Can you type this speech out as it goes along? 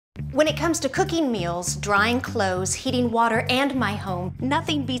When it comes to cooking meals, drying clothes, heating water, and my home,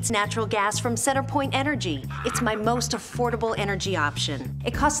 nothing beats natural gas from CenterPoint Energy. It's my most affordable energy option.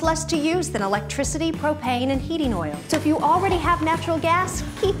 It costs less to use than electricity, propane, and heating oil. So if you already have natural gas,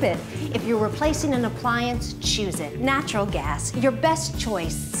 keep it. If you're replacing an appliance, choose it. Natural gas, your best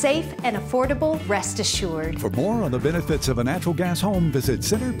choice. Safe and affordable, rest assured. For more on the benefits of a natural gas home, visit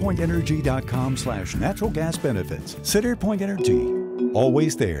centerpointenergy.com/natural gas benefits. CenterPoint Energy,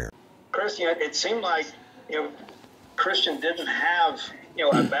 always there. Chris, it seemed like, Christian didn't have,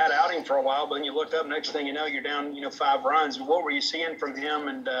 a bad outing for a while, but then you looked up, next thing you know, you're down, 5 runs. What were you seeing from him,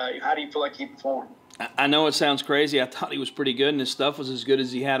 and how do you feel like he performed? I know it sounds crazy. I thought he was pretty good, and his stuff was as good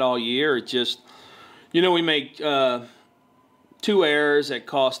as he had all year. It just, we make 2 errors that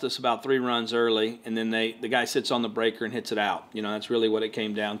cost us about 3 runs early, and then the guy sits on the breaker and hits it out. That's really what it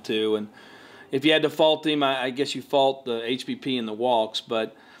came down to. And if you had to fault him, I guess you fault the HBP and the walks,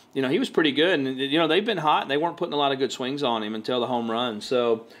 but he was pretty good, and they've been hot, and they weren't putting a lot of good swings on him until the home run.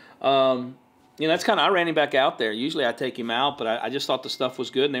 So, that's kind of, I ran him back out there. Usually I take him out, but I just thought the stuff was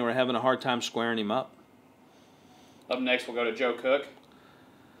good, and they were having a hard time squaring him up. Up next, we'll go to Joe Cook.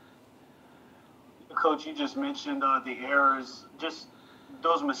 Coach, you just mentioned the errors, just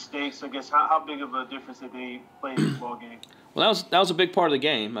those mistakes. I guess how big of a difference did they play in this ball game? Well, that was a big part of the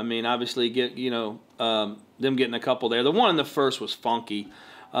game. I mean, obviously, them getting a couple there. The one in the first was funky.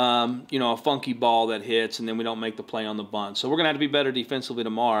 A funky ball that hits, and then we don't make the play on the bunt. So we're going to have to be better defensively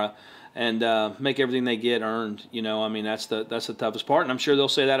tomorrow and make everything they get earned. That's the toughest part, and I'm sure they'll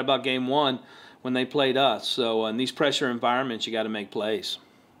say that about Game 1 when they played us. So in these pressure environments, you got to make plays.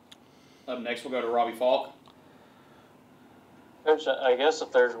 Up next, we'll go to Robbie Falk. Coach, I guess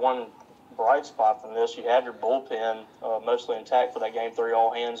if there's one bright spot from this, you had your bullpen mostly intact for that Game 3,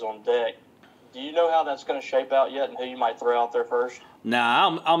 all hands on deck. Do you know how that's going to shape out yet and who you might throw out there first?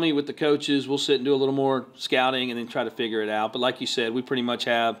 Nah, I'll meet with the coaches. We'll sit and do a little more scouting and then try to figure it out. But like you said, we pretty much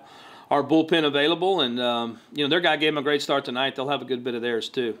have our bullpen available. And, their guy gave them a great start tonight. They'll have a good bit of theirs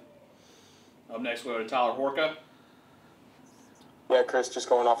too. Up next, we'll go to Tyler Horka. Yeah, Chris, just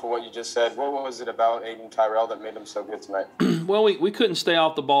going off of what you just said, what was it about Aiden Tyrell that made him so good tonight? Well, we couldn't stay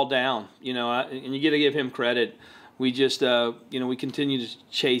off the ball down, and you got to give him credit. We just, we continue to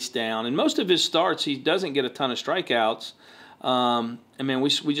chase down. And most of his starts, he doesn't get a ton of strikeouts.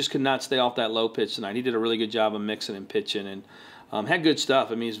 We just could not stay off that low pitch tonight. He did a really good job of mixing and pitching and had good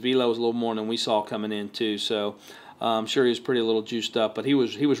stuff. His velo was a little more than we saw coming in too. So I'm sure he was pretty a little juiced up, but he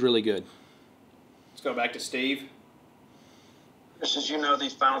was really good. Let's go back to Steve. Just as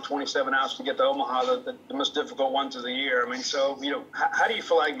these final 27 outs to get to Omaha, the most difficult ones of the year. How do you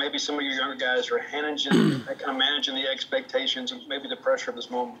feel like maybe some of your younger guys are managing the expectations and maybe the pressure of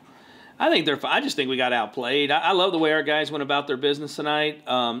this moment? I just think we got outplayed. I love the way our guys went about their business tonight.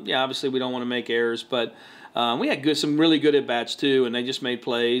 Obviously we don't want to make errors, but we had some really good at-bats too, and they just made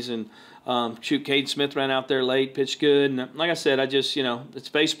plays. And Cade Smith ran out there late, pitched good. And like I said, it's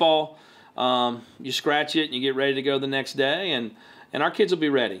baseball. You scratch it and you get ready to go the next day, and our kids will be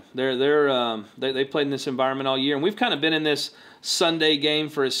ready. They played in this environment all year, and we've kind of been in this Sunday game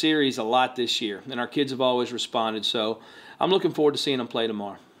for a series a lot this year, and our kids have always responded. So I'm looking forward to seeing them play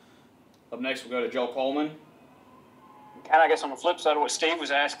tomorrow. Up next, we'll go to Joe Coleman. Kind of, I guess, on the flip side of what Steve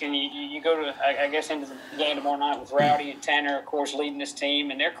was asking, you go to, I guess, into the game tomorrow night with Rowdy and Tanner, of course, leading this team,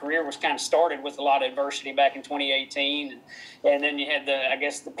 and their career was kind of started with a lot of adversity back in 2018, and then you had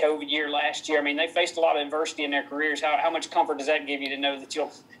the COVID year last year. They faced a lot of adversity in their careers. How much comfort does that give you to know that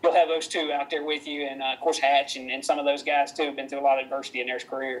you'll have those two out there with you, and of course Hatch and some of those guys too have been through a lot of adversity in their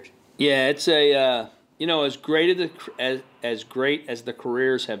careers? Yeah, it's a as great as the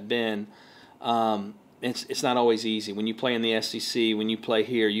careers have been. It's not always easy. When you play in the SEC, when you play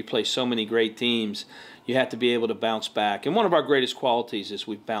here, you play so many great teams, you have to be able to bounce back. And one of our greatest qualities is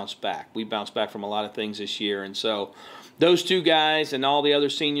we've bounced back. We bounced back from a lot of things this year. And so those two guys and all the other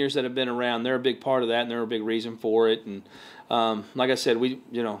seniors that have been around, they're a big part of that, and they're a big reason for it. And like I said, we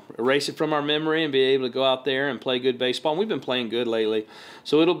erase it from our memory and be able to go out there and play good baseball. And we've been playing good lately.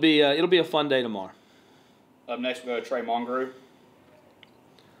 So it'll be a fun day tomorrow. Up next, we'll go to Trey Mongeru.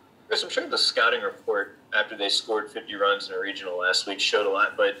 Chris, I'm sure the scouting report after they scored 50 runs in a regional last week showed a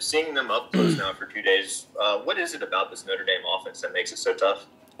lot, but seeing them up close now for 2 days, what is it about this Notre Dame offense that makes it so tough?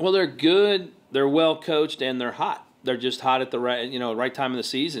 Well, they're good, they're well coached, and they're hot. They're just hot at the right time of the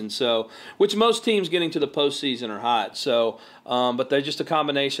season. So, which most teams getting to the postseason are hot. So, but they're just a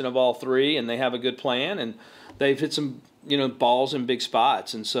combination of all three, and they have a good plan, and they've hit some balls in big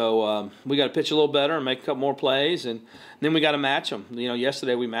spots. And so we got to pitch a little better and make a couple more plays, and then we got to match them.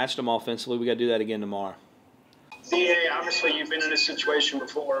 Yesterday we matched them offensively. We got to do that again tomorrow. DA, obviously you've been in this situation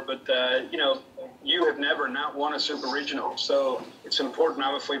before, but you know, you have never not won a Super Regional, so it's important,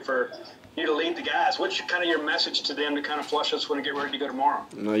 obviously, for you to lead the guys. What's kind of your message to them to kind of flush us when we get ready to go tomorrow?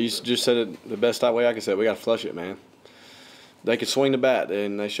 No, you just said it the best way I can say it. We got to flush it, man. They could swing the bat,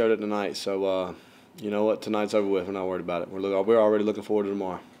 and they showed it tonight. So, you know what? Tonight's over with. We're not worried about it. We're already looking forward to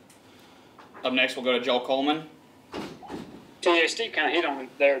tomorrow. Up next, we'll go to Joel Coleman. Yeah, Steve kind of hit on it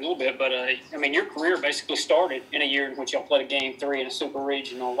there a little bit, but, I mean, your career basically started in a year in which y'all played a Game 3 in a Super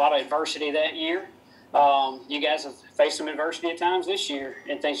Regional. A lot of adversity that year. You guys have faced some adversity at times this year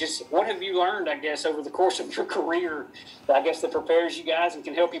and things. Just what have you learned, I guess, over the course of your career, I guess, that prepares you guys and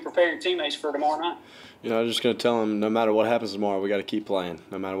can help you prepare your teammates for tomorrow night? You know, I'm just going to tell them no matter what happens tomorrow, we got to keep playing.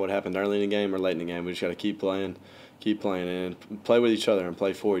 No matter what happened early in the game or late in the game, we just got to keep playing, and play with each other and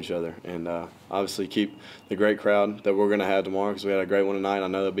play for each other. And obviously keep the great crowd that we're going to have tomorrow, because we had a great one tonight. I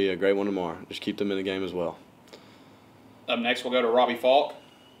know there'll be a great one tomorrow. Just keep them in the game as well. Up next, we'll go to Robbie Falk.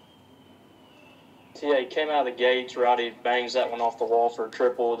 TA came out of the gates. Rowdy bangs that one off the wall for a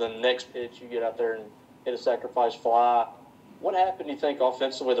triple. Then the next pitch, you get out there and hit a sacrifice fly. What happened, do you think,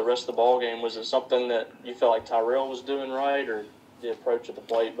 offensively the rest of the ball game? Was it something that you felt like Tyrell was doing right, or the approach at the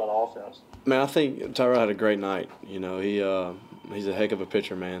plate by the offense? Man, I think Tyrell had a great night. You know, he's a heck of a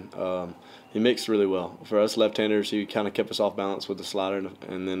pitcher, man. He mixed really well. For us left-handers, he kind of kept us off balance with the slider,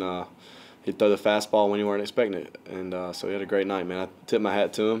 and then he'd throw the fastball when you weren't expecting it. And so he had a great night, man. I tip my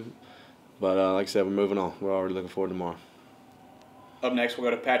hat to him. But like I said, we're moving on. We're already looking forward to tomorrow. Up next, we'll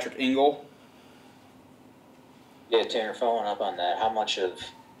go to Patrick Engel. Yeah, Tanner, following up on that, how much of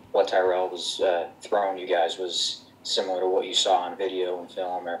what Tyrell was throwing you guys was similar to what you saw on video and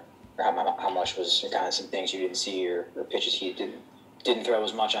film, or how much was kind of some things you didn't see, or pitches he didn't throw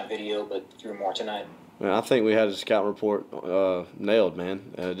as much on video but threw more tonight? Man, I think we had a scout report nailed,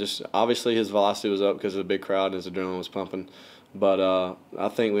 man. Just obviously his velocity was up because of the big crowd and his adrenaline was pumping. But I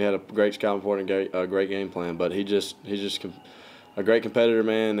think we had a great scout report and a great game plan. But he's just a great competitor,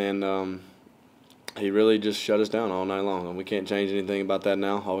 man, and he really just shut us down all night long. And we can't change anything about that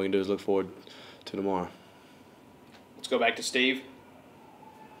now. All we can do is look forward to tomorrow. Let's go back to Steve.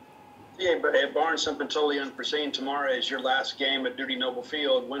 Yeah, but barring something totally unforeseen, tomorrow is your last game at Dudy Noble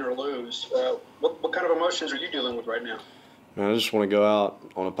Field, win or lose. What kind of emotions are you dealing with right now? Man, I just want to go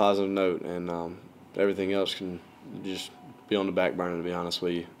out on a positive note, and everything else can just be on the back burner, to be honest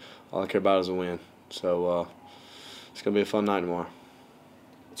with you. All I care about is a win. So it's going to be a fun night tomorrow.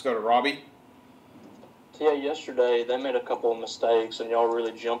 Let's go to Robbie. Yeah, yesterday they made a couple of mistakes, and y'all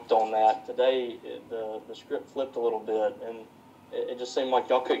really jumped on that. Today the script flipped a little bit, and it just seemed like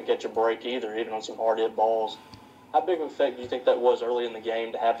y'all couldn't catch a break either, even on some hard-hit balls. How big of an effect do you think that was early in the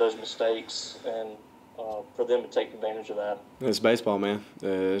game to have those mistakes and for them to take advantage of that? It's baseball, man.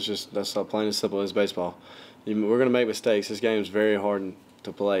 That's plain and simple. It's baseball. We're going to make mistakes. This game is very hard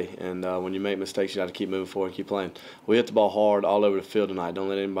to play, and when you make mistakes, you got to keep moving forward and keep playing. We hit the ball hard all over the field tonight. Don't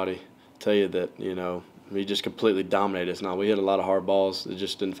let anybody tell you that, you know, we just completely dominated us. No, we hit a lot of hard balls that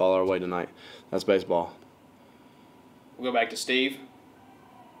just didn't fall our way tonight. That's baseball. We'll go back to Steve.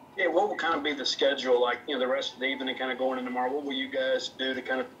 Yeah, what will kind of be the schedule like, you know, the rest of the evening kind of going into tomorrow? What will you guys do to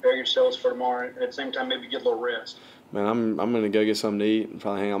kind of prepare yourselves for tomorrow and at the same time maybe get a little rest? Man, I'm going to go get something to eat and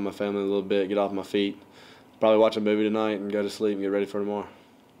probably hang out with my family a little bit, get off my feet, probably watch a movie tonight and go to sleep and get ready for tomorrow.